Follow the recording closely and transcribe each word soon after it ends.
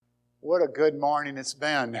What a good morning it's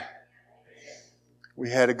been. We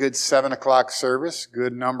had a good 7 o'clock service,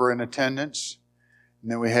 good number in attendance,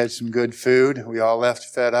 and then we had some good food. We all left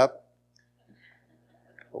fed up.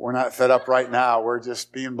 But we're not fed up right now. We're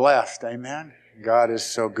just being blessed. Amen. God is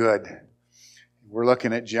so good. We're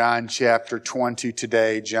looking at John chapter 20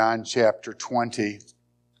 today. John chapter 20.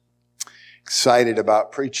 Excited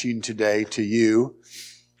about preaching today to you.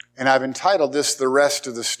 And I've entitled this, The Rest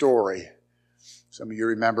of the Story. Some of you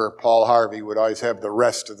remember Paul Harvey would always have the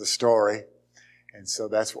rest of the story. And so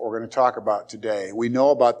that's what we're going to talk about today. We know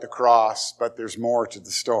about the cross, but there's more to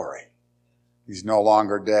the story. He's no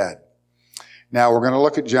longer dead. Now we're going to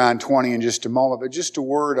look at John 20 in just a moment, but just a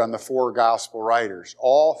word on the four gospel writers.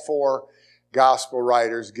 All four gospel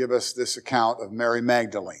writers give us this account of Mary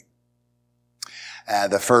Magdalene,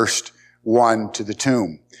 the first one to the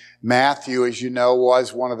tomb. Matthew, as you know,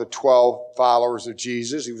 was one of the 12 followers of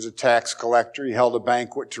Jesus. He was a tax collector. He held a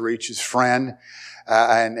banquet to reach his friend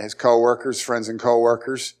and his co-workers, friends and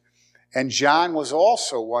co-workers. And John was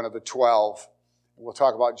also one of the 12. We'll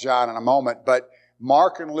talk about John in a moment. But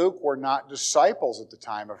Mark and Luke were not disciples at the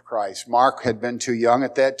time of Christ. Mark had been too young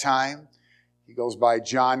at that time. He goes by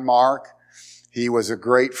John Mark. He was a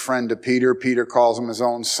great friend to Peter. Peter calls him his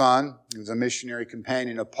own son. He was a missionary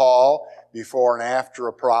companion of Paul before and after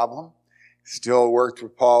a problem. Still worked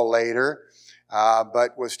with Paul later,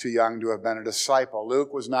 but was too young to have been a disciple.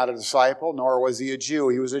 Luke was not a disciple, nor was he a Jew.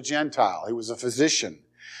 He was a Gentile. He was a physician,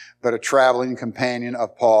 but a traveling companion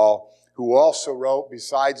of Paul, who also wrote,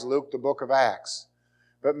 besides Luke, the book of Acts.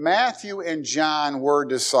 But Matthew and John were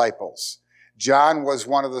disciples. John was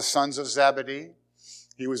one of the sons of Zebedee.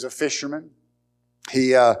 He was a fisherman.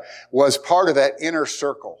 He was part of that inner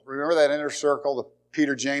circle. Remember that inner circle, the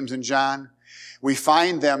Peter, James, and John? We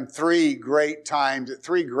find them three great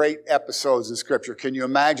episodes in Scripture. Can you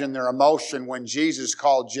imagine their emotion when Jesus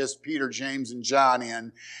called just Peter, James, and John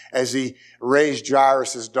in as he raised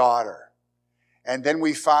Jairus' daughter? And then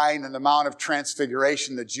we find in the Mount of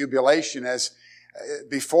Transfiguration, the jubilation, as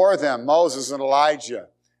before them, Moses and Elijah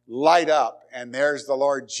light up, and there's the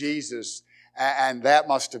Lord Jesus, and that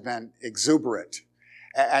must have been exuberant.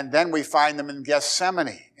 And then we find them in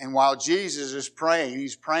Gethsemane. And while Jesus is praying,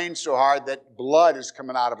 he's praying so hard that blood is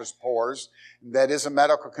coming out of his pores. That is a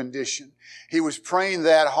medical condition. He was praying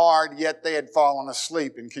that hard, yet they had fallen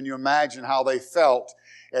asleep. And can you imagine how they felt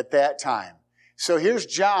at that time? So here's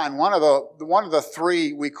John, one of the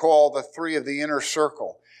three we call the three of the inner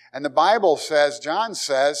circle. And the Bible says, John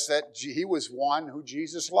says that he was one who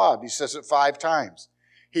Jesus loved. He says it 5 times.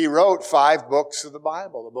 He wrote 5 books of the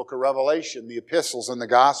Bible, the book of Revelation, the epistles, and the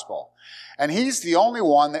gospel. And he's the only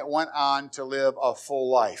one that went on to live a full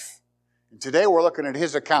life. And today we're looking at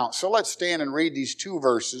his account. So let's stand and read these 2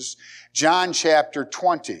 verses. John chapter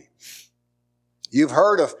 20. You've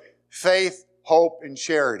heard of faith, hope, and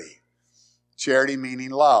charity. Charity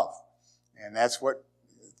meaning love. And that's what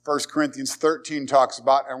 1 Corinthians 13 talks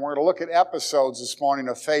about, and we're going to look at episodes this morning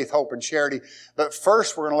of faith, hope, and charity. But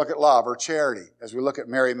first, we're going to look at love, or charity, as we look at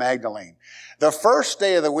Mary Magdalene. The first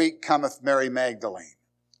day of the week cometh Mary Magdalene,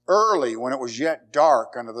 early when it was yet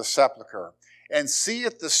dark unto the sepulchre, and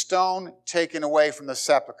seeth the stone taken away from the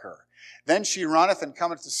sepulchre. Then she runneth and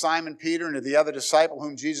cometh to Simon Peter and to the other disciple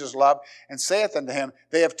whom Jesus loved, and saith unto him,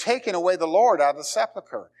 They have taken away the Lord out of the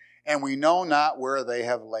sepulchre, and we know not where they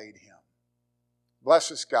have laid him.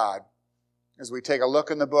 Bless us, God, as we take a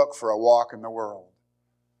look in the book for a walk in the world.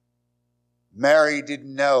 Mary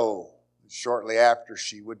didn't know. Shortly after,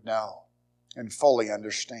 she would know and fully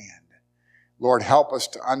understand. Lord, help us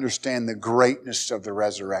to understand the greatness of the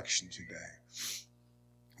resurrection today.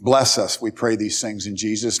 Bless us, we pray these things in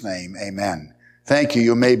Jesus' name. Amen. Thank you.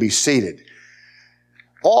 You may be seated.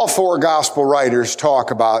 All 4 gospel writers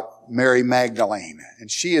talk about Mary Magdalene, and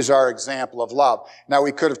she is our example of love. Now,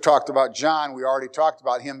 we could have talked about John. We already talked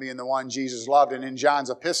about him being the one Jesus loved. And in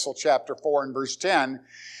John's epistle, chapter 4 and verse 10,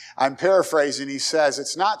 I'm paraphrasing, he says,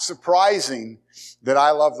 It's not surprising that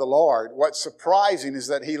I love the Lord. What's surprising is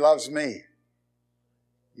that he loves me.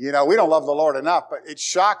 You know, we don't love the Lord enough, but it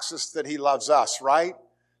shocks us that he loves us, right?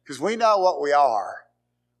 Because we know what we are.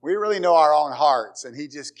 We really know our own hearts, and he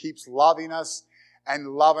just keeps loving us. And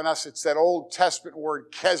loving us. It's that Old Testament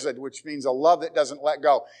word kesed, which means a love that doesn't let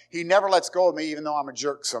go. He never lets go of me, even though I'm a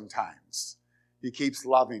jerk sometimes. He keeps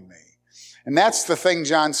loving me. And that's the thing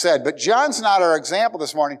John said. But John's not our example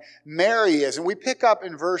this morning. Mary is. And we pick up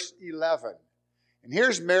in verse 11. And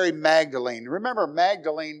here's Mary Magdalene. Remember,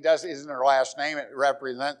 Magdalene isn't her last name. It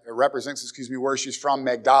represents where she's from,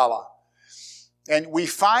 Magdala. And we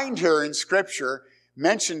find her in Scripture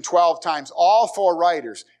mentioned 12 times, all 4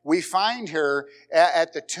 writers. We find her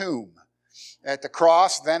at the tomb. At the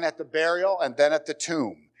cross, then at the burial, and then at the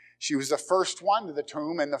tomb. She was the first one to the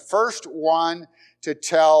tomb and the first one to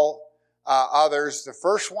tell others, the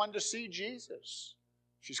first one to see Jesus.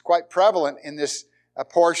 She's quite prevalent in this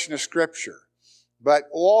portion of Scripture. But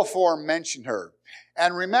all four mention her.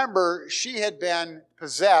 And remember, she had been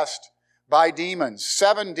possessed by demons.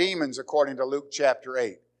 7 demons, according to Luke chapter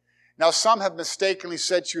 8. Now, some have mistakenly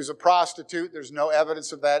said she was a prostitute. There's no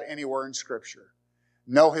evidence of that anywhere in Scripture.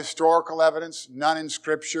 No historical evidence, none in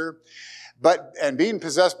Scripture. And being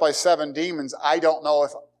possessed by 7 demons, I don't know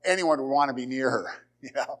if anyone would want to be near her.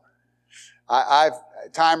 I've a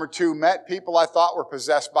time or two met people I thought were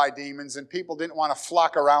possessed by demons, and people didn't want to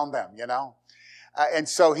flock around them, And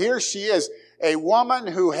so here she is, a woman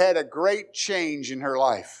who had a great change in her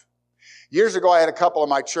life. Years ago, I had a couple in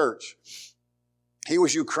my church. He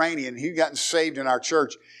was Ukrainian. He'd gotten saved in our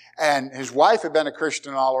church, and his wife had been a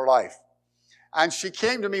Christian all her life. And she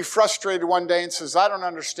came to me frustrated one day and says, I don't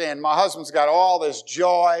understand. My husband's got all this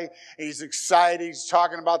joy. He's excited. He's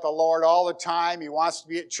talking about the Lord all the time. He wants to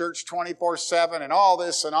be at church 24/7 and all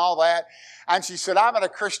this and all that. And she said, I've been a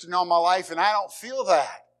Christian all my life and I don't feel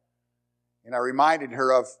that. And I reminded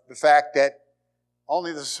her of the fact that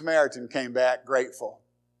only the Samaritan came back grateful.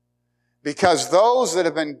 Because those that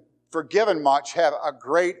have been forgiven much have a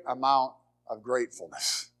great amount of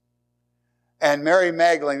gratefulness. And Mary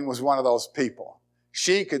Magdalene was one of those people.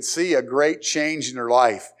 She could see a great change in her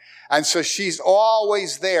life. And so she's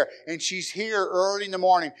always there. And she's here early in the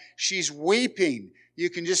morning. She's weeping.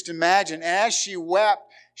 You can just imagine. As she wept,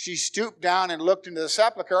 she stooped down and looked into the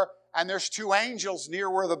sepulcher. And there's 2 angels near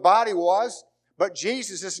where the body was. But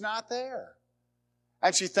Jesus is not there.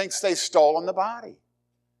 And she thinks they've stolen the body.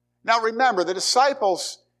 Now remember, the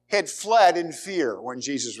disciples had fled in fear when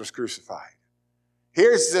Jesus was crucified.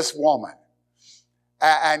 Here's this woman.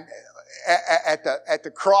 And at the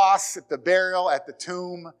cross, at the burial, at the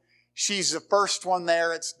tomb, she's the first one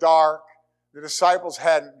there. It's dark. The disciples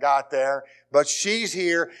hadn't got there, but she's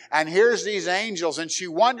here. And here's these angels, and she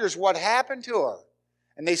wonders what happened to her.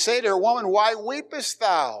 And they say to her, woman, why weepest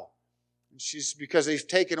thou? And she's, because they've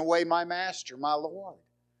taken away my master, my Lord.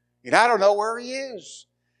 And I don't know where he is.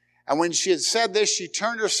 And when she had said this, she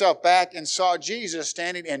turned herself back and saw Jesus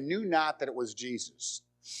standing and knew not that it was Jesus.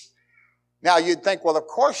 Now, you'd think, well, of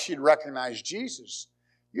course she'd recognize Jesus.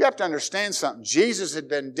 You have to understand something. Jesus had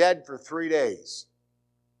been dead for 3 days.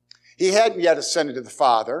 He hadn't yet ascended to the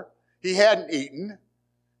Father. He hadn't eaten.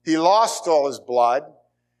 He lost all his blood.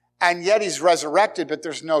 And yet he's resurrected, but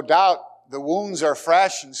there's no doubt the wounds are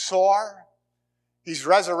fresh and sore. He's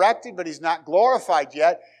resurrected, but he's not glorified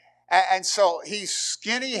yet. And so he's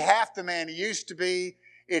skinny, half the man he used to be.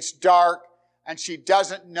 It's dark. And she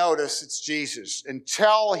doesn't notice it's Jesus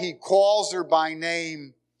until he calls her by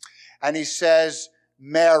name and he says,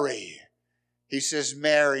 Mary. He says,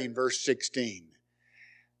 Mary in verse 16.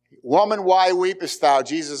 Woman, why weepest thou?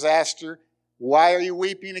 Jesus asked her, why are you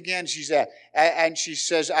weeping again? She said, and she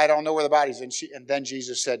says, I don't know where the body is. And then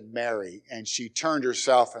Jesus said, Mary. And she turned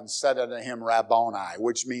herself and said unto him, Rabboni,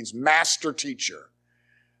 which means master teacher.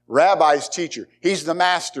 Rabbi's teacher. He's the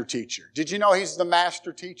master teacher. Did you know he's the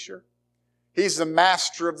master teacher? He's the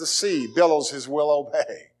master of the sea. Billows his will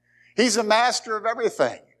obey. He's the master of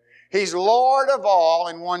everything. He's Lord of all,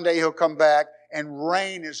 and one day he'll come back and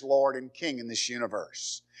reign as Lord and King in this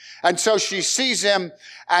universe. And so she sees him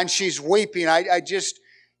and she's weeping. I just,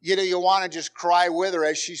 you want to just cry with her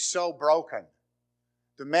as she's so broken.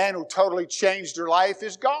 The man who totally changed her life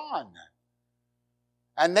is gone.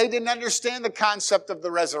 And they didn't understand the concept of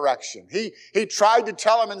the resurrection. He tried to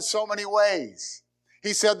tell them in so many ways.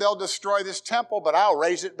 He said, they'll destroy this temple, but I'll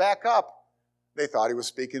raise it back up. They thought he was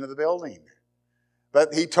speaking of the building.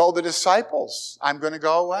 But he told the disciples, I'm going to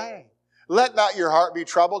go away. Let not your heart be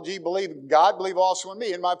troubled. Ye believe in God, believe also in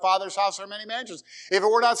me. In my Father's house are many mansions. If it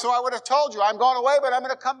were not so, I would have told you, I'm going away, but I'm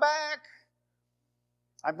going to come back.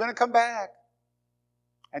 I'm going to come back.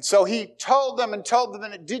 And so he told them, and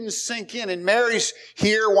it didn't sink in. And Mary's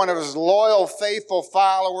here, one of his loyal, faithful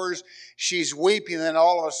followers. She's weeping, and then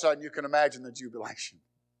all of a sudden you can imagine the jubilation.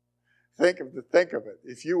 Think of it.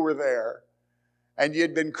 If you were there and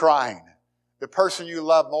you'd been crying, the person you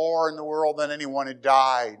love more in the world than anyone had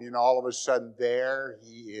died, and all of a sudden there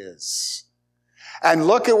he is. And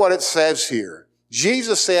look at what it says here.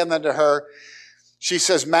 Jesus said unto her, she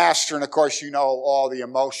says, Master, and of course you know all the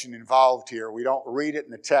emotion involved here. We don't read it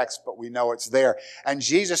in the text, but we know it's there. And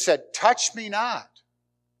Jesus said, touch me not,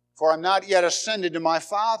 for I'm not yet ascended to my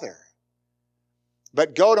Father.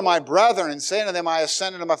 But go to my brethren and say to them, I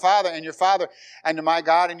ascended to my Father and your Father, and to my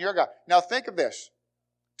God and your God. Now think of this.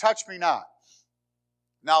 Touch me not.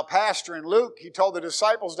 Now, Pastor in Luke, he told the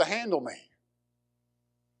disciples to handle me.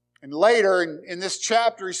 And later in this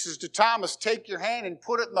chapter, he says to Thomas, take your hand and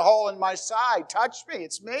put it in the hole in my side. Touch me,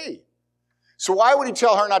 it's me. So why would he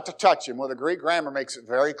tell her not to touch him? Well, the Greek grammar makes it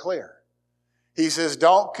very clear. He says,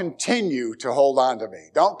 don't continue to hold on to me.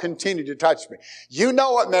 Don't continue to touch me. You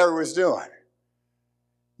know what Mary was doing.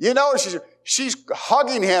 You know she's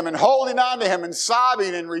hugging him and holding on to him and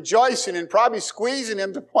sobbing and rejoicing and probably squeezing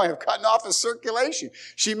him to the point of cutting off his circulation.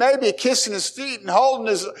 She may be kissing his feet and holding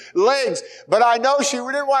his legs, but I know she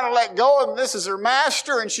didn't want to let go of him. This is her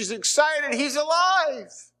master, and she's excited. He's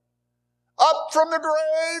alive. Up from the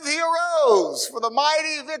grave he arose, for the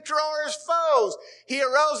mighty victor over his foes. He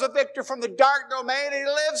arose a victor from the dark domain, and he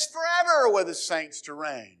lives forever with his saints to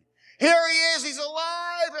reign. Here he is, he's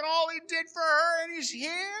alive, and all he did for her, and he's here.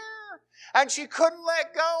 And she couldn't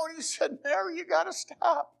let go, and he said, Mary, you got to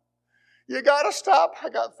stop. You got to stop. I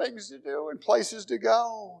got things to do and places to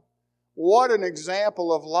go. What an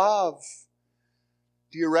example of love.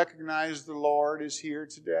 Do you recognize the Lord is here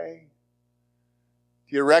today?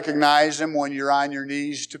 Do you recognize Him when you're on your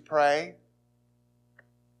knees to pray?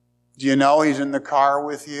 Do you know He's in the car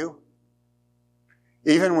with you?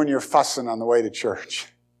 Even when you're fussing on the way to church.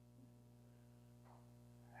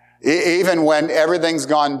 Even when everything's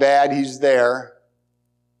gone bad, He's there.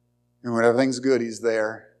 And when everything's good, He's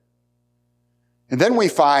there. And then we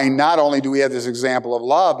find not only do we have this example of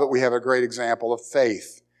love, but we have a great example of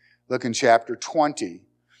faith. Look in chapter 20.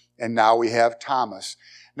 And now we have Thomas.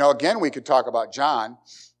 Now again, we could talk about John.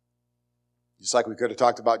 Just like we could have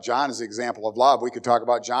talked about John as the example of love, we could talk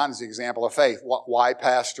about John as the example of faith. Why,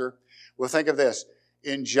 Pastor? Well, think of this.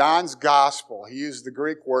 In John's gospel, he used the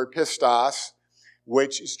Greek word pistos,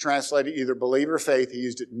 which is translated either believe or faith. He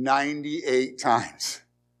used it 98 times.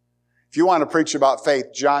 If you want to preach about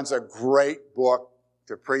faith, John's a great book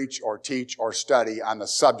to preach or teach or study on the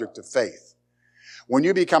subject of faith. When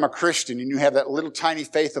you become a Christian and you have that little tiny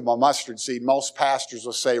faith of a mustard seed, most pastors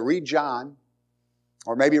will say, read John,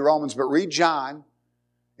 or maybe Romans, but read John.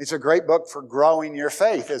 It's a great book for growing your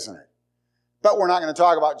faith, isn't it? But we're not going to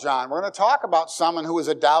talk about John. We're going to talk about someone who is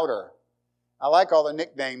a doubter. I like all the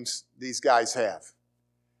nicknames these guys have.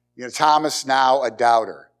 You know, Thomas, now a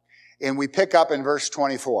doubter. And we pick up in verse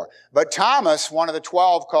 24. But Thomas, one of the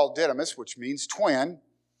 12 called Didymus, which means twin,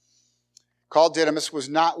 called Didymus, was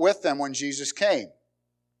not with them when Jesus came.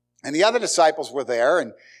 And the other disciples were there,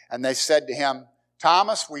 and they said to him,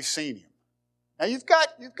 Thomas, we've seen him. Now you've got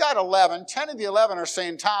 11. 10 of the 11 are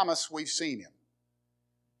saying, Thomas, we've seen him.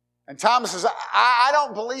 And Thomas says, I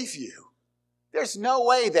don't believe you. There's no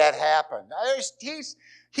way that happened.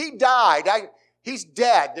 He died. He's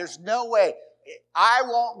dead. There's no way. I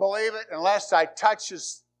won't believe it unless I touch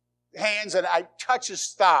his hands and I touch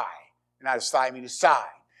his thigh. Not his thigh, I mean his side.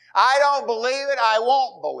 I don't believe it. I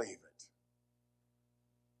won't believe it.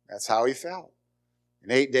 That's how he felt.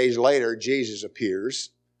 And 8 days later, Jesus appears.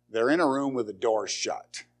 They're in a room with the door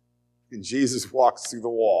shut. And Jesus walks through the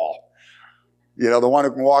wall. You know, the one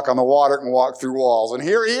who can walk on the water can walk through walls. And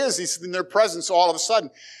here he is. He's in their presence all of a sudden.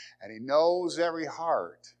 And he knows every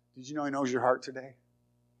heart. Did you know he knows your heart today?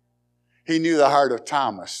 He knew the heart of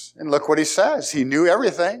Thomas. And look what he says. He knew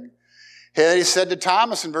everything. And he said to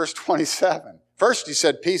Thomas in verse 27. First he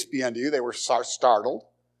said, peace be unto you. They were startled,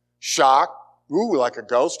 shocked. Ooh, like a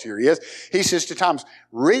ghost, here he is. He says to Thomas,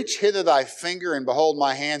 reach hither thy finger and behold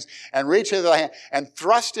my hands, and reach hither thy hand and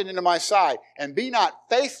thrust it into my side. And be not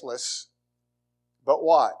faithless, but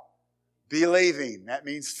what? Believing. That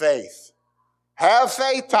means faith. Have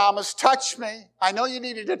faith, Thomas. Touch me. I know you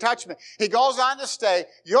needed to touch me. He goes on to say,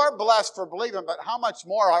 you're blessed for believing, but how much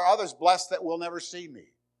more are others blessed that will never see me?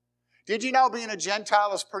 Did you know being a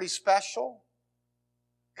Gentile is pretty special?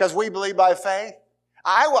 Because we believe by faith.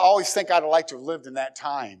 I will always think I'd like to have lived in that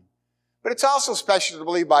time. But it's also special to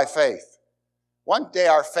believe by faith. One day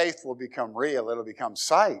our faith will become real. It'll become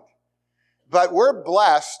sight. But we're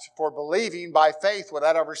blessed for believing by faith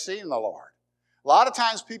without ever seeing the Lord. A lot of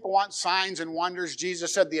times people want signs and wonders.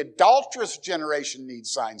 Jesus said the adulterous generation needs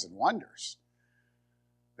signs and wonders.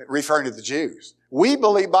 Referring to the Jews. We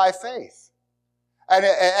believe by faith. And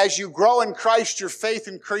as you grow in Christ, your faith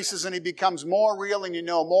increases and He becomes more real, and you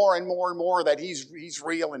know more and more and more that He's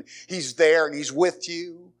real and He's there and He's with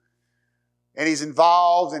you. And He's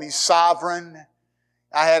involved and He's sovereign.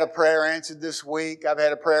 I had a prayer answered this week. I've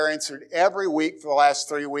had a prayer answered every week for the last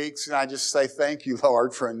 3 weeks. And I just say, thank you,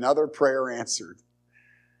 Lord, for another prayer answered.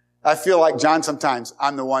 I feel like John sometimes,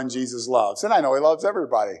 I'm the one Jesus loves. And I know He loves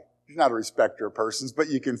everybody. He's not a respecter of persons, but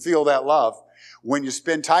you can feel that love when you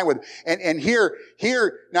spend time with Him. And here,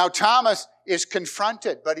 now Thomas is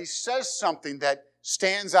confronted, but he says something that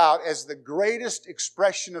stands out as the greatest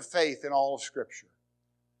expression of faith in all of Scripture.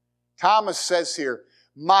 Thomas says here,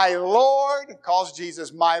 my Lord, calls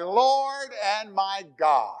Jesus my Lord and my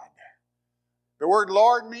God. The word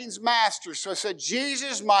Lord means master. So he said,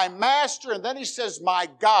 Jesus, my master. And then he says, my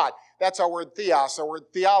God. That's our word theos. Our word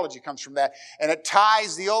theology comes from that. And it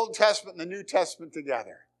ties the Old Testament and the New Testament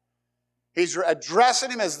together. He's addressing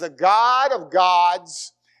him as the God of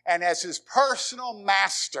gods and as his personal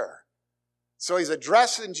master. So he's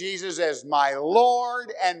addressing Jesus as my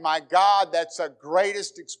Lord and my God. That's the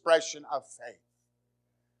greatest expression of faith.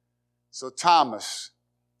 So Thomas,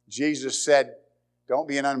 Jesus said, don't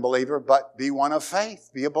be an unbeliever, but be one of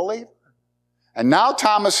faith. Be a believer. And now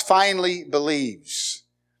Thomas finally believes.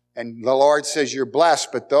 And the Lord says, you're blessed,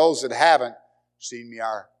 but those that haven't seen me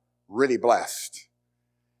are really blessed.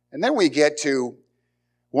 And then we get to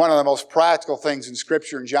one of the most practical things in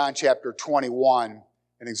Scripture in John chapter 21,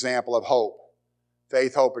 an example of hope.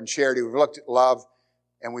 Faith, hope, and charity. We've looked at love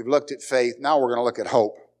and we've looked at faith. Now we're going to look at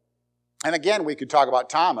hope. And again, we could talk about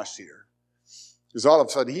Thomas here. Because all of a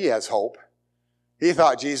sudden he has hope. He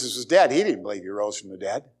thought Jesus was dead. He didn't believe he rose from the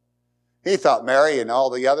dead. He thought Mary and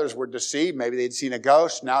all the others were deceived. Maybe they'd seen a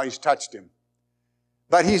ghost. Now he's touched him.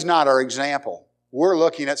 But he's not our example. We're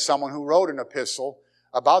looking at someone who wrote an epistle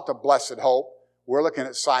about the blessed hope. We're looking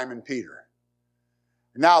at Simon Peter.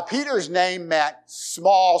 Now, Peter's name meant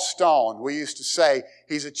small stone. We used to say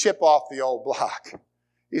he's a chip off the old block.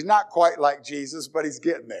 He's not quite like Jesus, but he's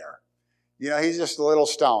getting there. You know, he's just a little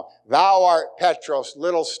stone. Thou art Petros,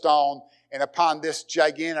 little stone, and upon this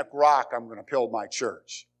gigantic rock I'm going to build my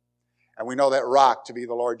church. And we know that rock to be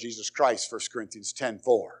the Lord Jesus Christ, 1 Corinthians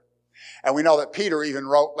 10:4. And we know that Peter even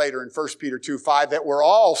wrote later in 1 Peter 2:5 that we're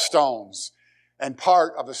all stones and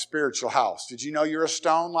part of a spiritual house. Did you know you're a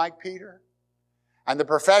stone like Peter? And the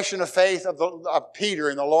profession of faith of Peter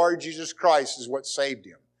in the Lord Jesus Christ is what saved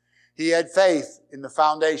him. He had faith in the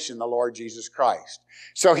foundation, the Lord Jesus Christ.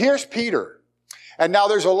 So here's Peter. And now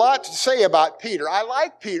there's a lot to say about Peter. I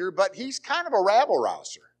like Peter, but he's kind of a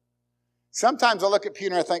rabble-rouser. Sometimes I look at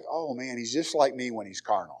Peter and I think, oh man, he's just like me when he's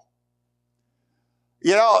carnal.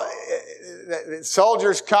 You know,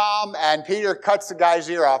 soldiers come and Peter cuts the guy's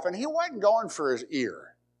ear off, and he wasn't going for his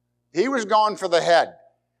ear. He was going for the head.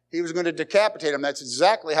 He was going to decapitate him. That's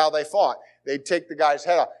exactly how they fought. They'd take the guy's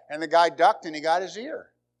head off, and the guy ducked and he got his ear.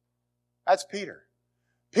 That's Peter.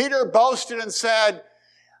 Peter boasted and said,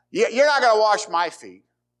 you're not going to wash my feet.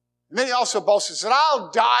 And then he also boasted and said,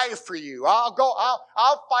 I'll die for you.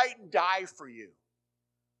 I'll fight and die for you.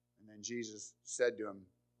 And then Jesus said to him,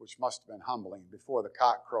 which must have been humbling, before the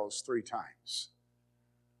cock crows 3 times,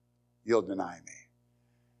 you'll deny me.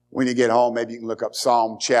 When you get home, maybe you can look up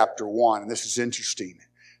Psalm chapter 1, and this is interesting.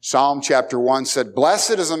 Psalm chapter 1 said,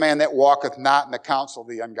 blessed is the man that walketh not in the counsel of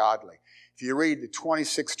the ungodly. If you read the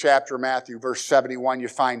 26th chapter of Matthew, verse 71, you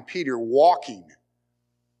find Peter walking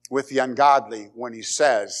with the ungodly when he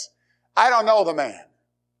says, I don't know the man.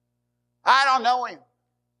 I don't know him.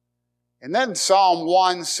 And then Psalm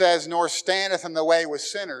 1 says, nor standeth in the way with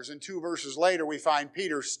sinners. And 2 verses later, we find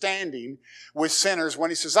Peter standing with sinners when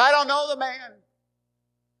he says, I don't know the man.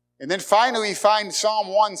 And then finally, we find Psalm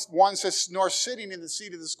 1 says, nor sitting in the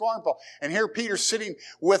seat of the scornful. And here Peter's sitting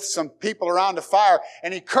with some people around a fire,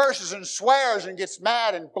 and he curses and swears and gets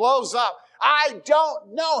mad and blows up. I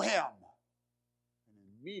don't know him.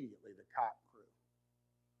 And immediately the cock crew.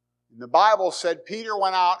 And the Bible said Peter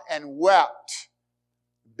went out and wept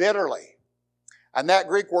bitterly. And that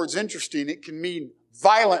Greek word's interesting. It can mean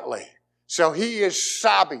violently. So he is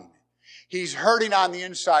sobbing. He's hurting on the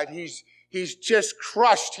inside. He's just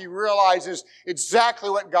crushed. He realizes exactly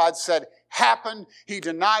what God said happened. He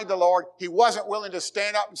denied the Lord. He wasn't willing to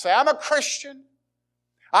stand up and say, I'm a Christian.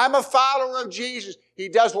 I'm a follower of Jesus. He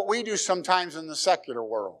does what we do sometimes in the secular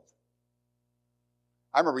world.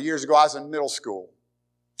 I remember years ago I was in middle school.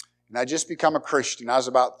 And I just become a Christian. I was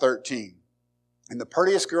about 13. And the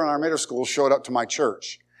prettiest girl in our middle school showed up to my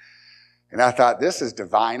church. And I thought, this is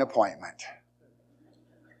divine appointment.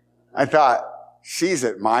 I thought, she's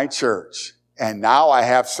at my church. And now I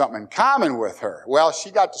have something in common with her. Well,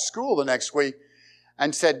 she got to school the next week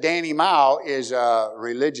and said Danny Mao is a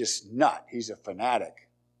religious nut. He's a fanatic.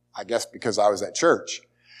 I guess because I was at church.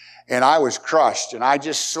 And I was crushed. And I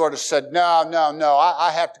just sort of said, no.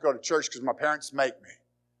 I have to go to church because my parents make me.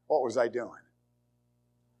 What was I doing?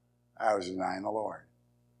 I was denying the Lord.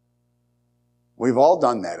 We've all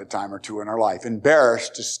done that a time or two in our life.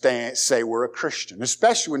 Embarrassed to say we're a Christian,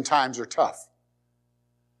 especially when times are tough.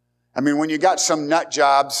 I mean, when you got some nut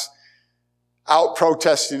jobs out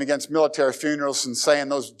protesting against military funerals and saying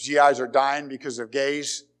those GIs are dying because of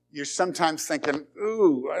gays, you're sometimes thinking,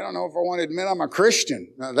 ooh, I don't know if I want to admit I'm a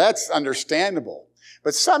Christian. Now, that's understandable.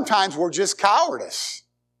 But sometimes we're just cowardice.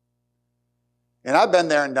 And I've been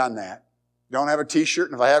there and done that. Don't have a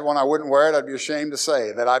t-shirt, and if I had one I wouldn't wear it. I'd be ashamed to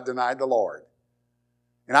say that I've denied the Lord.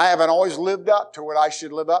 And I haven't always lived up to what I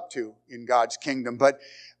should live up to in God's kingdom. But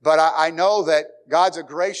I know that God's a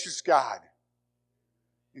gracious God.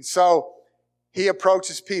 And so he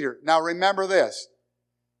approaches Peter. Now remember this.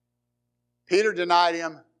 Peter denied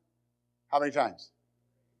him how many times?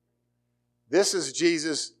 This is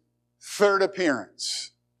Jesus' third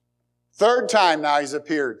appearance. Third time now he's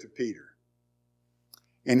appeared to Peter.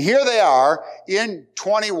 And here they are in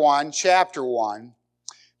 21, chapter 1.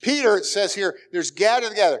 Peter, it says here, there's gathered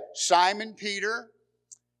together Simon Peter,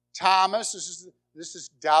 Thomas, this is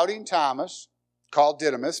doubting Thomas, called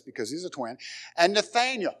Didymus because he's a twin, and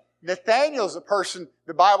Nathanael. Nathanael's a person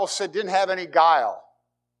the Bible said didn't have any guile.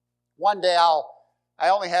 One day I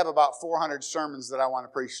only have about 400 sermons that I want to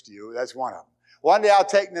preach to you. That's one of them. One day I'll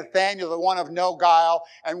take Nathanael, the one of no guile,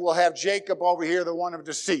 and we'll have Jacob over here, the one of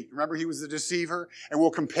deceit. Remember, he was the deceiver, and we'll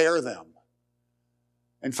compare them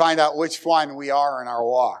and find out which one we are in our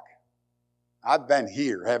walk. I've been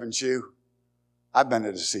here, haven't you? I've been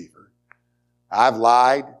a deceiver. I've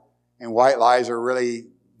lied, and white lies are really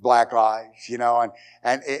black lies, you know,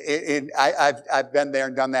 and I've been there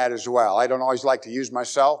and done that as well. I don't always like to use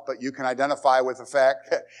myself, but you can identify with the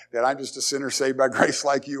fact that I'm just a sinner saved by grace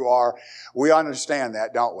like you are. We understand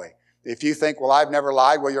that, don't we? If you think, well, I've never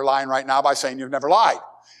lied, well, you're lying right now by saying you've never lied.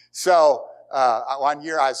 So, one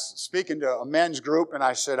year I was speaking to a men's group and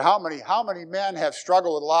I said, how many men have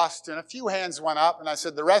struggled with lust? And a few hands went up and I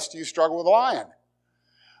said, the rest of you struggle with lying.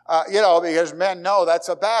 Because men know that's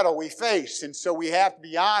a battle we face. And so we have to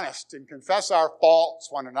be honest and confess our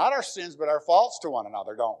faults, not our sins, but our faults to one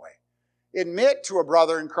another, don't we? Admit to a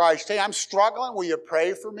brother in Christ, hey, I'm struggling. Will you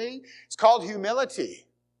pray for me? It's called humility.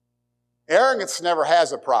 Arrogance never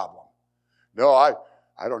has a problem. No, I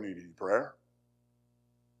don't need any prayer.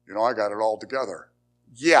 You know, I got it all together.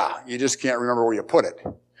 Yeah, you just can't remember where you put it.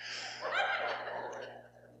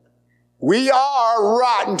 We are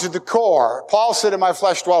rotten to the core. Paul said, in my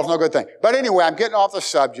flesh dwells no good thing. But anyway, I'm getting off the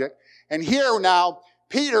subject. And here now,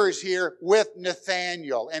 Peter is here with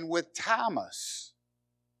Nathanael and with Thomas.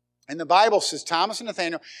 And the Bible says Thomas and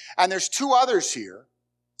Nathanael. And there's two others here.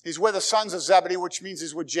 He's with the sons of Zebedee, which means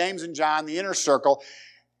he's with James and John, the inner circle.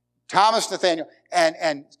 Thomas, Nathanael,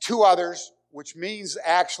 and two others, which means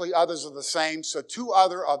actually others are the same. So two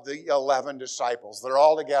other of the 11 disciples. They're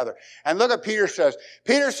all together. And look what Peter says.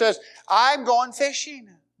 Peter says, I'm going fishing.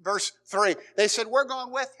 Verse 3. They said, we're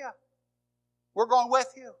going with you. We're going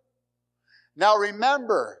with you. Now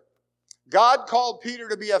remember, God called Peter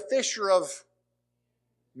to be a fisher of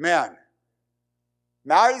men.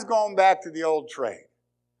 Now he's going back to the old trade.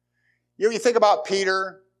 You think about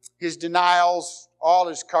Peter, his denials, all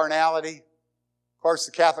his carnality. Of course,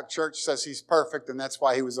 the Catholic Church says he's perfect, and that's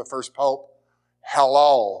why he was the first pope.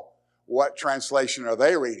 Hello. What translation are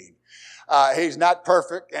they reading? He's not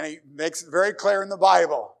perfect, and he makes it very clear in the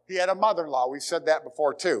Bible. He had a mother-in-law. We've said that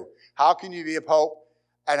before, too. How can you be a pope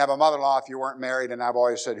and have a mother-in-law if you weren't married? And I've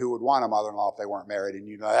always said, who would want a mother-in-law if they weren't married? And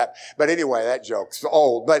you know that. But anyway, that joke's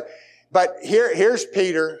old. But here's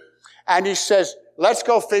Peter, and he says, let's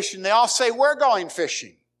go fishing. They all say, we're going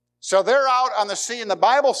fishing. So they're out on the sea, and the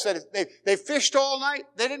Bible said they fished all night.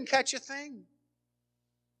 They didn't catch a thing.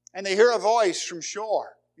 And they hear a voice from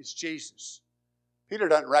shore. It's Jesus. Peter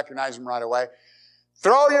doesn't recognize him right away.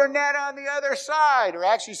 Throw your net on the other side. Or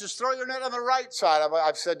actually, he says, throw your net on the right side.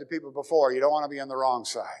 I've said to people before, you don't want to be on the wrong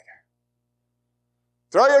side.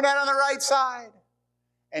 Throw your net on the right side.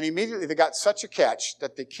 And immediately they got such a catch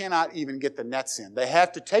that they cannot even get the nets in. They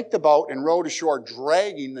have to take the boat and row to shore,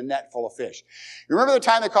 dragging the net full of fish. You remember the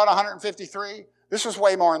time they caught 153? This was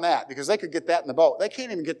way more than that, because they could get that in the boat. They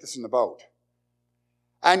can't even get this in the boat.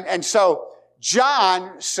 And so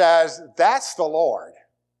John says, that's the Lord.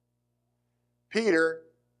 Peter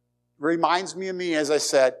reminds me of me, as I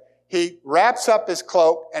said. He wraps up his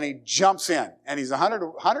cloak and he jumps in. And he's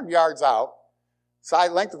 100 yards out,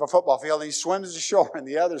 side length of a football field, and he swims to shore, and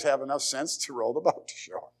the others have enough sense to row the boat to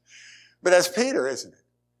shore. But that's Peter, isn't it?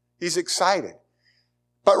 He's excited.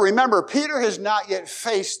 But remember, Peter has not yet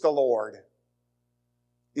faced the Lord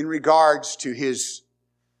in regards to his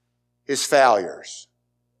failures.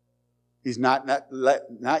 He's not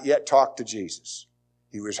yet talked to Jesus.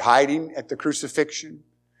 He was hiding at the crucifixion.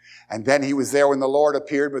 And then he was there when the Lord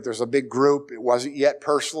appeared, but there's a big group. It wasn't yet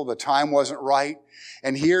personal. The time wasn't right.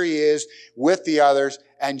 And here he is with the others,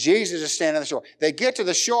 and Jesus is standing on the shore. They get to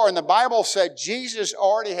the shore, and the Bible said Jesus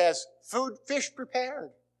already has fish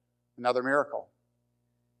prepared. Another miracle.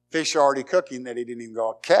 Fish already cooking that he didn't even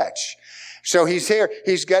go catch. So he's here.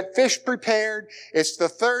 He's got fish prepared. It's the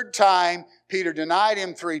third time. Peter denied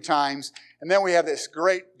him 3 times. And then we have this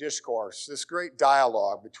great discourse, this great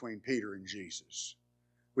dialogue between Peter and Jesus.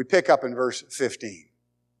 We pick up in verse 15.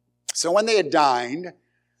 So when they had dined,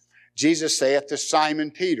 Jesus saith to Simon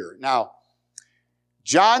Peter. Now,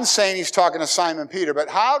 John's saying he's talking to Simon Peter, but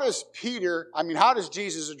how does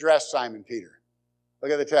Jesus address Simon Peter?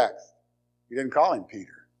 Look at the text. He didn't call him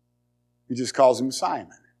Peter. He just calls him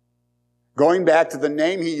Simon. Going back to the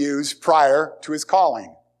name he used prior to his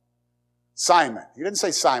calling. Simon. He didn't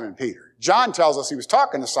say Simon Peter. John tells us he was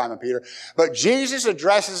talking to Simon Peter, but Jesus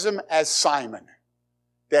addresses him as Simon.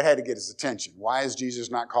 That had to get his attention. Why is Jesus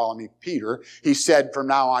not calling me Peter? He said, from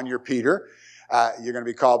now on, you're Peter. You're going to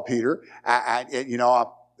be called Peter.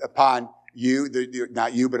 Upon you,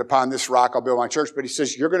 not you, but upon this rock I'll build my church. But he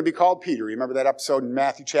says, you're going to be called Peter. Remember that episode in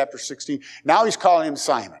Matthew chapter 16? Now he's calling him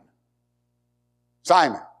Simon.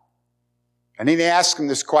 Simon. And then he asks him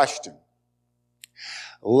this question.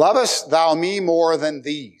 Lovest thou me more than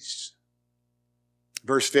these?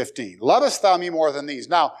 Verse 15. Lovest thou me more than these?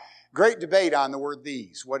 Now, great debate on the word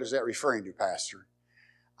these. What is that referring to, Pastor?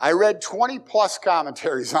 I read 20 plus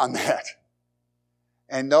commentaries on that.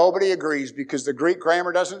 And nobody agrees because the Greek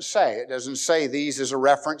grammar doesn't say. It doesn't say these as a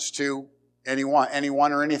reference to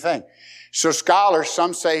anyone or anything. So scholars,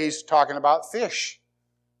 some say he's talking about fish.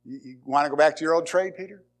 You want to go back to your old trade,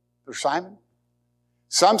 Peter? Or Simon?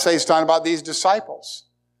 Some say he's talking about these disciples.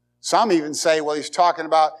 Some even say, well, he's talking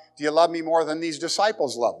about, do you love me more than these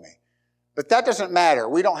disciples love me? But that doesn't matter.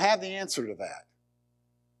 We don't have the answer to that.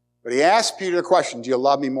 But he asked Peter the question, do you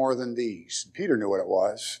love me more than these? And Peter knew what it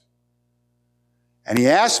was. And he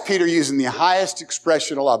asked Peter using the highest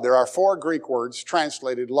expression of love. There are 4 Greek words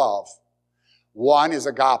translated love. One is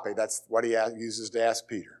agape. That's what he uses to ask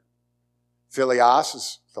Peter. Philios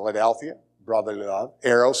is Philadelphia, brotherly love.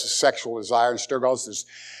 Eros is sexual desire. And stergos is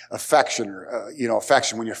affection,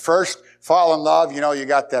 affection. When you first fall in love, you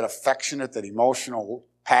got that affectionate, that emotional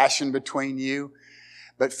passion between you.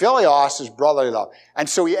 But Philios is brotherly love. And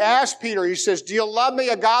so he asked Peter, he says, do you love me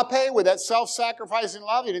agape with that self-sacrificing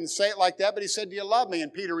love? He didn't say it like that, but he said, do you love me?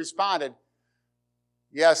 And Peter responded,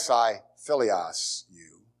 yes, I Philios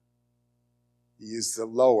you. He used the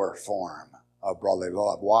lower form of brotherly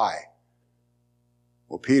love. Why?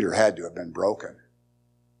 Well, Peter had to have been broken.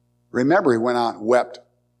 Remember, he went out and wept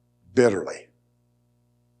bitterly.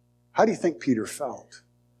 How do you think Peter felt?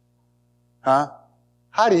 Huh?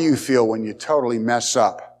 How do you feel when you totally mess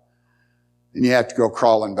up and you have to go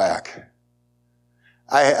crawling back?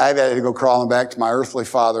 I've had to go crawling back to my earthly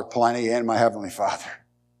father plenty and my heavenly father.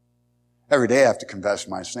 Every day I have to confess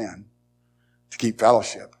my sin to keep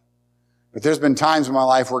fellowship. But there's been times in my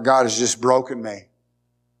life where God has just broken me.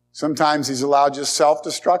 Sometimes he's allowed just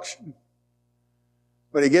self-destruction.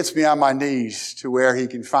 But he gets me on my knees to where he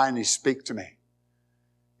can finally speak to me.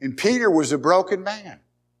 And Peter was a broken man.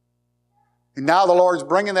 And now the Lord's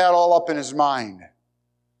bringing that all up in his mind.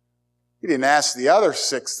 He didn't ask the other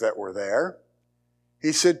 6 that were there.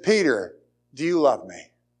 He said, Peter, do you love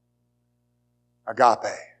me?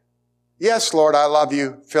 Agape. Yes, Lord, I love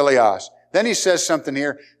you. Philios. Then he says something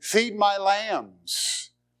here. Feed my lambs.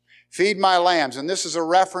 Feed my lambs. And this is a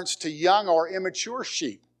reference to young or immature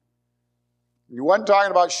sheep. He wasn't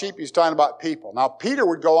talking about sheep, he was talking about people. Now, Peter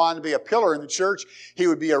would go on to be a pillar in the church. He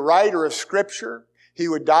would be a writer of Scripture. He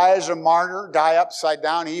would die as a martyr, die upside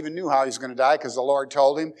down. He even knew how he was going to die because the Lord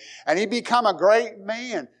told him. And he'd become a great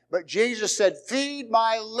man. But Jesus said, feed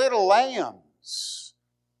my little lambs.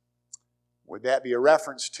 Would that be a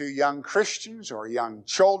reference to young Christians or young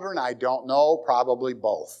children? I don't know. Probably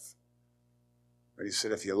both. But he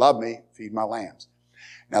said, if you love me, feed my lambs.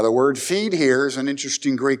 Now, the word feed here is an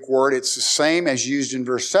interesting Greek word. It's the same as used in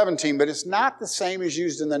verse 17, but it's not the same as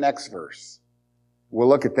used in the next verse. We'll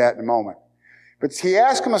look at that in a moment. But he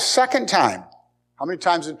asked him a second time. How many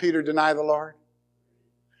times did Peter deny the Lord?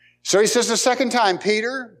 So he says the second time,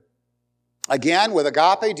 Peter, again with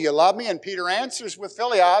agape, do you love me? And Peter answers with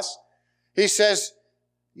Philios. He says,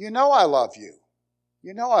 you know I love you.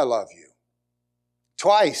 You know I love you.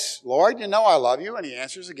 Twice, Lord, you know I love you. And he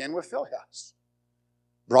answers again with Philios.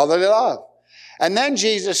 Brotherly love. And then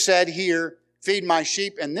Jesus said here, feed my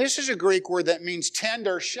sheep. And this is a Greek word that means tend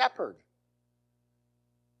or shepherd.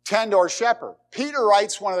 Tend or shepherd. Peter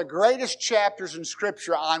writes one of the greatest chapters in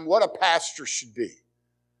Scripture on what a pastor should be.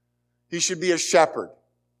 He should be a shepherd.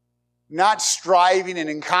 Not striving and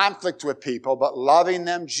in conflict with people, but loving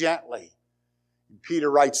them gently. And Peter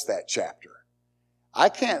writes that chapter. I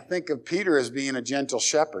can't think of Peter as being a gentle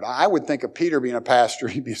shepherd. I would think of Peter being a pastor.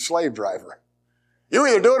 He'd be a slave driver. You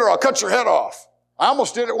either do it or I'll cut your head off. I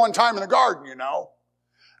almost did it one time in the garden, you know.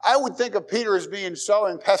 I would think of Peter as being so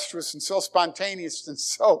impetuous and so spontaneous and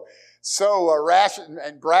so rash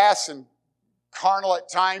and brass and carnal at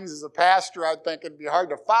times. As a pastor, I'd think it'd be hard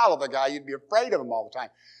to follow the guy. You'd be afraid of him all the time.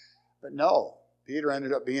 But no, Peter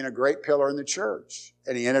ended up being a great pillar in the church.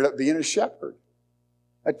 And he ended up being a shepherd,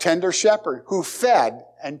 a tender shepherd who fed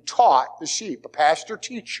and taught the sheep. A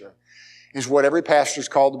pastor-teacher is what every pastor is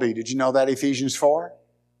called to be. Did you know that, Ephesians 4?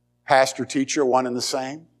 Pastor-teacher, one and the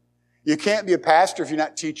same. You can't be a pastor if you're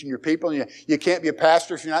not teaching your people. You can't be a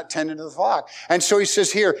pastor if you're not tending to the flock. And so he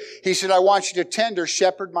says here, he said, I want you to tend or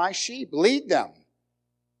shepherd my sheep. Lead them.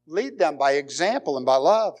 Lead them by example and by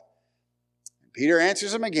love. Peter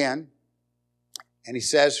answers him again, and he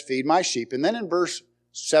says, feed my sheep. And then in verse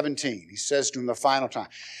 17, he says to him the final time,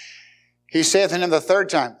 he saith unto him the third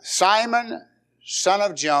time, Simon, son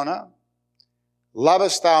of Jonah,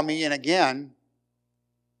 lovest thou me? And again,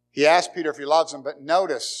 he asked Peter if he loves him, but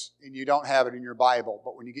notice, and you don't have it in your Bible,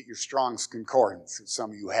 but when you get your Strong's Concordance, that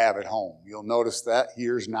some of you have at home, you'll notice that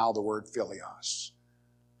here's now the word philios.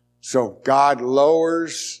 So God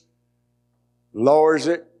lowers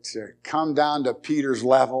it to come down to Peter's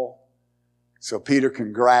level so Peter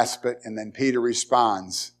can grasp it, and then Peter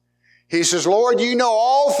responds. He says, Lord, you know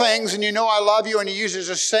all things, and you know I love you, and he uses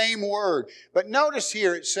the same word. But notice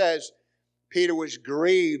here it says, Peter was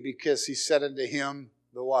grieved because he said unto him,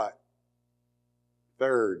 the what?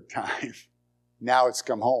 Third time. Now it's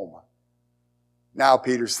come home. Now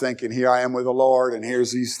Peter's thinking, here I am with the Lord, and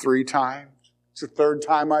here's these 3 times. It's the 3rd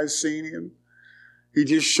time I've seen him. He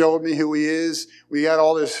just showed me who he is. We got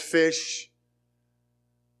all this fish.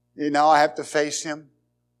 Now I have to face him.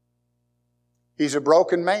 He's a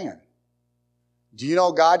broken man. Do you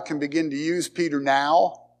know God can begin to use Peter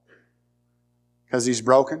now? Because he's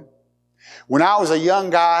broken. When I was a young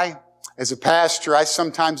guy, as a pastor, I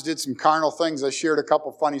sometimes did some carnal things. I shared a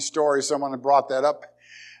couple funny stories. Someone had brought that up,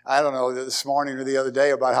 I don't know, this morning or the other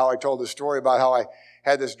day about how I told the story about how I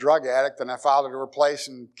had this drug addict and I followed her to her place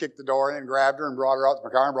and kicked the door in and grabbed her and brought her out to my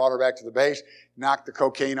car and brought her back to the base, knocked the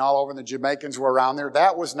cocaine all over and the Jamaicans were around there.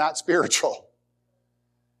 That was not spiritual.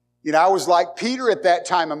 I was like Peter at that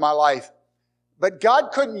time in my life. But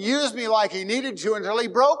God couldn't use me like he needed to until he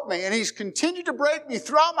broke me. And he's continued to break me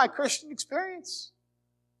throughout my Christian experience.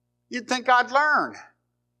 You'd think I'd learn.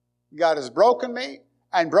 God has broken me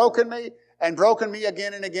and broken me and broken me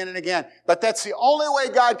again and again and again. But that's the only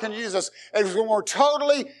way God can use us, is when we're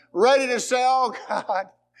totally ready to say, oh God,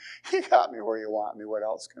 you got me where you want me. What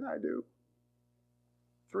else can I do?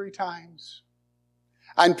 3 times.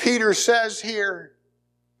 And Peter says here,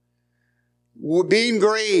 being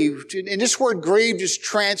grieved, and this word grieved is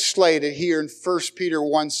translated here in 1 Peter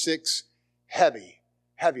 1:6,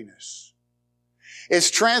 heaviness.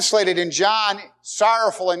 It's translated in John,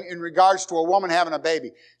 sorrowful in regards to a woman having a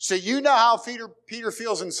baby. So you know how Peter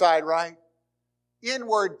feels inside, right?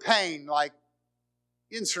 Inward pain, like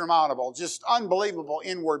insurmountable, just unbelievable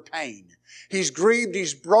inward pain. He's grieved,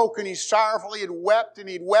 he's broken, he's sorrowful, he had wept and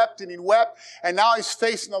he'd wept and he'd wept, and now he's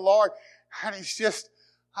facing the Lord, and he's just,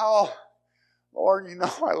 oh, Lord, you know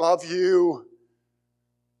I love you.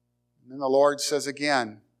 And then the Lord says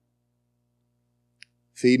again,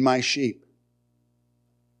 feed my sheep.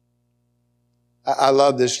 I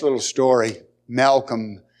love this little story.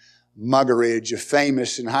 Malcolm Muggeridge, a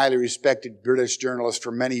famous and highly respected British journalist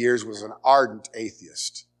for many years, was an ardent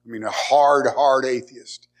atheist. A hard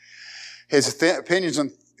atheist. His opinions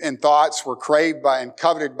and thoughts were craved by and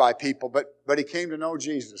coveted by people, but he came to know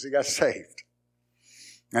Jesus. He got saved.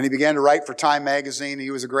 And he began to write for Time magazine. He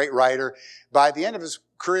was a great writer. By the end of his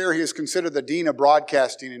career, he was considered the dean of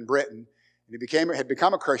broadcasting in Britain. And he had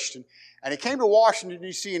become a Christian. And he came to Washington,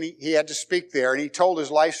 D.C., and he had to speak there. And he told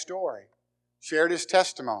his life story, shared his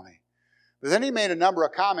testimony. But then he made a number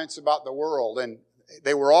of comments about the world, and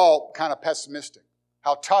they were all kind of pessimistic.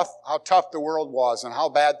 How tough the world was and how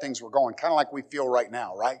bad things were going, kind of like we feel right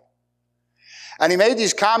now, right? And he made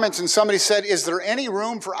these comments, and somebody said, is there any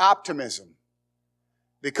room for optimism?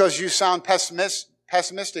 Because you sound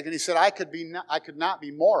pessimistic. And he said, I could not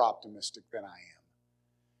be more optimistic than I am.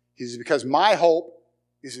 He said, because my hope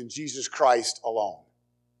is in Jesus Christ alone.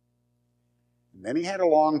 And then he had a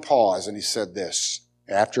long pause, and he said this.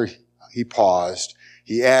 After he paused,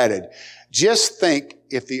 he added, just think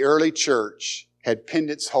if the early church had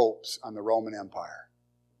pinned its hopes on the Roman Empire.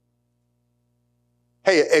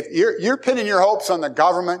 Hey, if you're pinning your hopes on the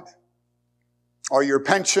government or your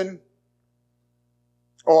pension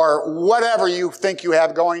or whatever you think you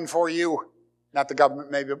have going for you, not the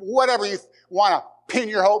government maybe, but whatever you want to pin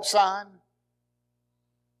your hopes on,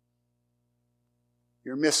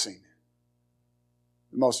 you're missing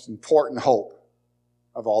the most important hope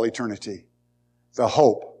of all eternity. The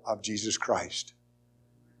hope of Jesus Christ.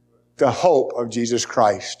 The hope of Jesus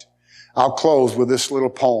Christ. I'll close with this little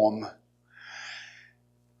poem.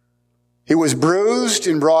 He was bruised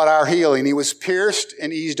and brought our healing. He was pierced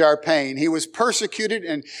and eased our pain. He was persecuted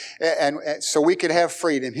and so we could have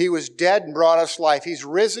freedom. He was dead and brought us life. He's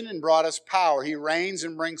risen and brought us power. He reigns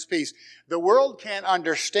and brings peace. The world can't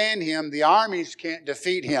understand him. The armies can't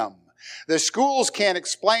defeat him. The schools can't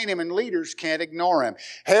explain him and leaders can't ignore him.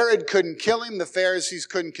 Herod couldn't kill him. The Pharisees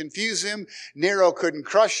couldn't confuse him. Nero couldn't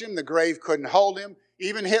crush him. The grave couldn't hold him.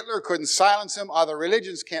 Even Hitler couldn't silence him. Other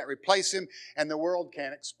religions can't replace him. And the world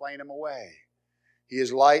can't explain him away. He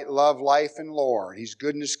is light, love, life, and Lord. He's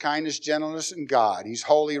goodness, kindness, gentleness, and God. He's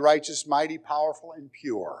holy, righteous, mighty, powerful, and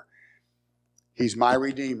pure. He's my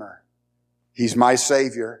Redeemer. He's my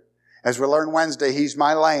Savior. As we learn Wednesday, He's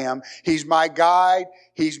my Lamb. He's my guide.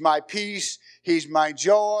 He's my peace. He's my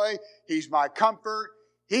joy. He's my comfort.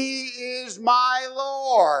 He is my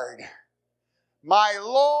Lord. My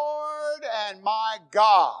Lord and my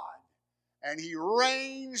God. And He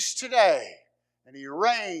reigns today. And He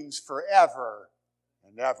reigns forever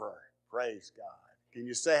and ever. Praise God. Can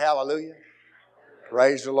you say hallelujah?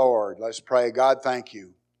 Praise the Lord. Let's pray. God, thank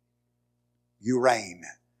you. You reign.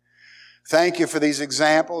 Thank you for these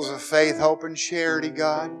examples of faith, hope, and charity,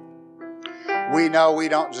 God. We know we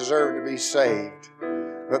don't deserve to be saved,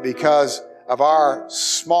 but because of our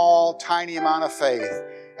small, tiny amount of faith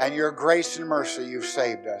and your grace and mercy, you've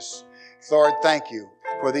saved us. Lord, thank you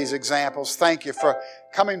for these examples. Thank you for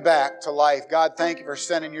coming back to life. God, thank you for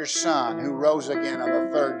sending your Son who rose again on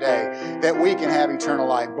the third day that we can have eternal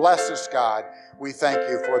life. Bless us, God. We thank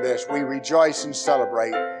you for this. We rejoice and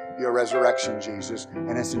celebrate your resurrection, Jesus.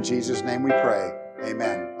 And it's in Jesus' name we pray.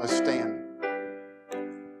 Amen. Let's stand.